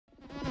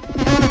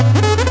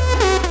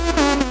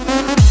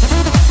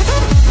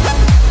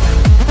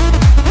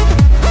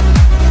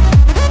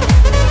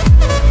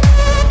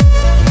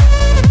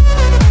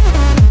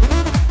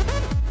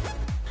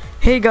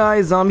Hey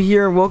guys, I'm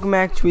here and welcome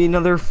back to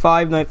another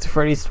Five Nights at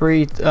Freddy's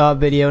 3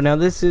 video. Now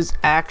this is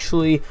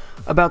actually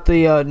about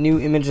the new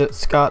image that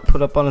Scott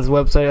put up on his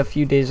website a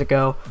few days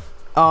ago.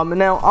 And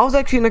now I was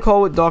actually in a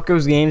call with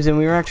Docko's Games and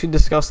we were actually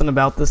discussing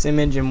about this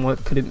image and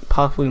what could it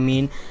possibly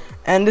mean.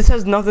 And this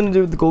has nothing to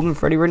do with the Golden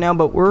Freddy right now,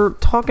 but we're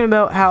talking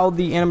about how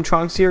the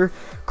animatronics here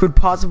could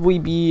possibly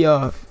be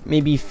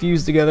maybe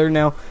fused together.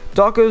 Now,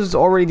 Docko's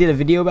already did a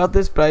video about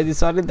this, but I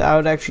decided that I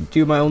would actually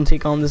do my own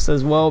take on this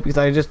as well, because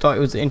I just thought it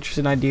was an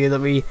interesting idea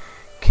that we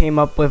came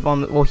up with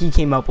on the, well, he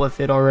came up with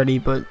it already,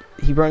 but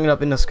he brought it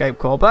up in the Skype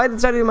call. But I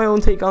decided to do my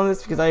own take on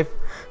this because I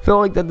feel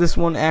like that this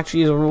one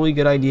actually is a really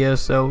good idea,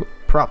 so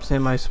props to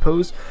him, I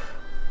suppose.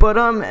 But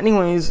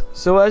anyways,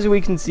 so as we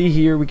can see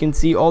here, we can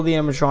see all the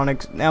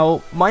animatronics.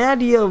 Now, my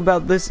idea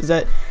about this is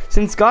that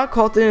since Scott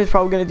Colton is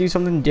probably going to do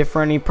something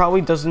different, he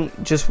probably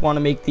doesn't just want to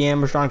make the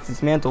animatronics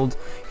dismantled.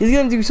 He's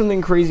going to do something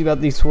crazy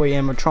about these toy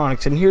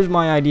animatronics, and here's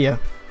my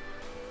idea.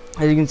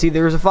 As you can see,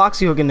 there's a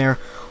Foxy hook in there.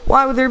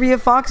 Why would there be a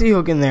Foxy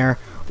hook in there?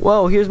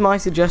 Well, here's my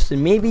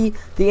suggestion. Maybe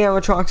the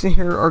animatronics in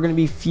here are going to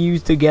be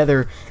fused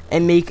together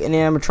and make an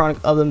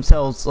animatronic of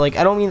themselves. Like,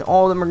 I don't mean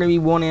all of them are going to be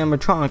one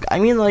animatronic. I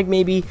mean, like,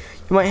 maybe you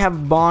might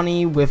have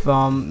Bonnie with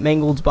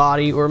Mangled's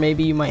body, or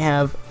maybe you might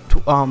have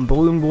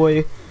Balloon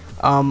Boy,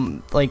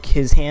 like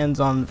his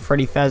hands on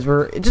Freddy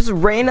Fazbear. Just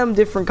random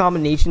different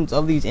combinations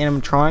of these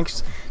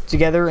animatronics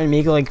together and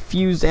make it like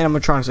fused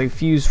animatronics, like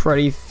fused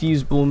Freddy,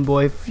 fused Balloon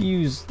Boy,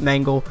 fused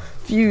Mangle,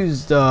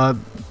 fused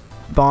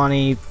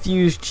Bonnie,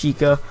 fused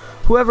Chica,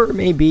 whoever it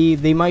may be.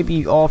 They might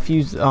be all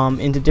fused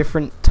into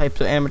different types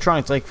of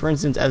animatronics. Like, for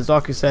instance, as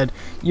Docko said,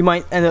 you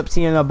might end up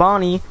seeing a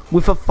Bonnie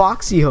with a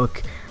Foxy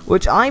hook,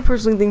 which I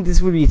personally think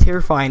this would be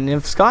terrifying. And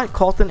if Scott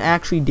Colton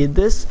actually did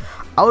this,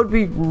 I would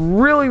be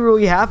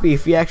really happy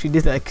if he actually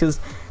did that, because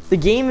the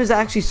game is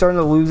actually starting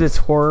to lose its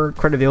horror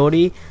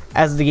credibility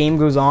as the game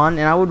goes on,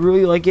 and I would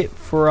really like it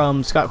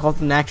for Scott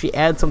Colton to actually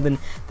add something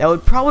that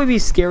would probably be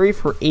scary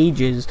for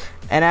ages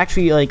and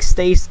actually like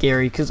stay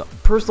scary. Because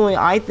personally,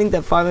 I think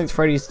that Five Nights at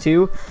Freddy's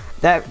 2,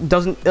 that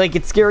doesn't, like,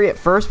 it's scary at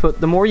first,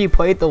 but the more you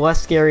play it, the less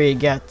scary it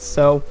gets.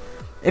 So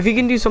if you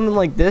can do something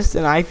like this,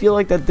 then I feel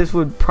like that this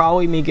would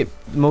probably make it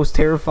the most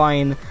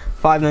terrifying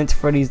Five Nights at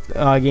Freddy's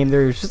game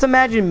there is. Just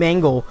imagine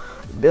Mangle,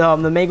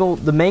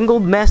 the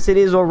mangled mess it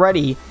is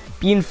already,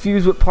 being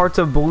fused with parts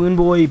of Balloon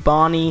Boy,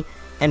 Bonnie,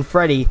 and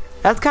Freddy.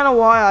 That's kind of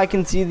why I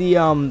can see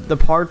the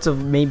parts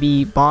of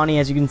maybe Bonnie,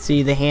 as you can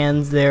see the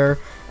hands there.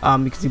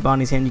 You can see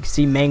Bonnie's hand, you can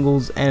see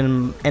Mangle's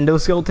and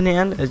endoskeleton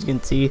hand, as you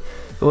can see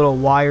the little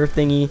wire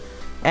thingy,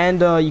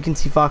 and you can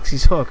see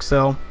Foxy's hook.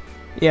 So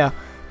yeah,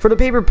 for the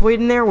paper plate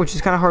in there, which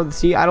is kind of hard to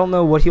see, I don't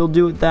know what he'll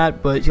do with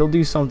that, but he'll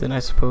do something, I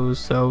suppose.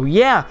 So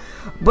yeah,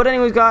 but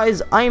anyways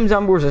guys, I am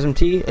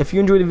ZombieWarsSMT. If you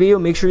enjoyed the video,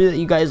 make sure that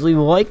you guys leave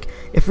a like.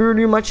 If you're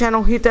new to my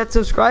channel, hit that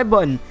subscribe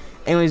button.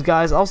 Anyways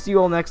guys, I'll see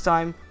you all next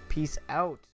time. Peace out.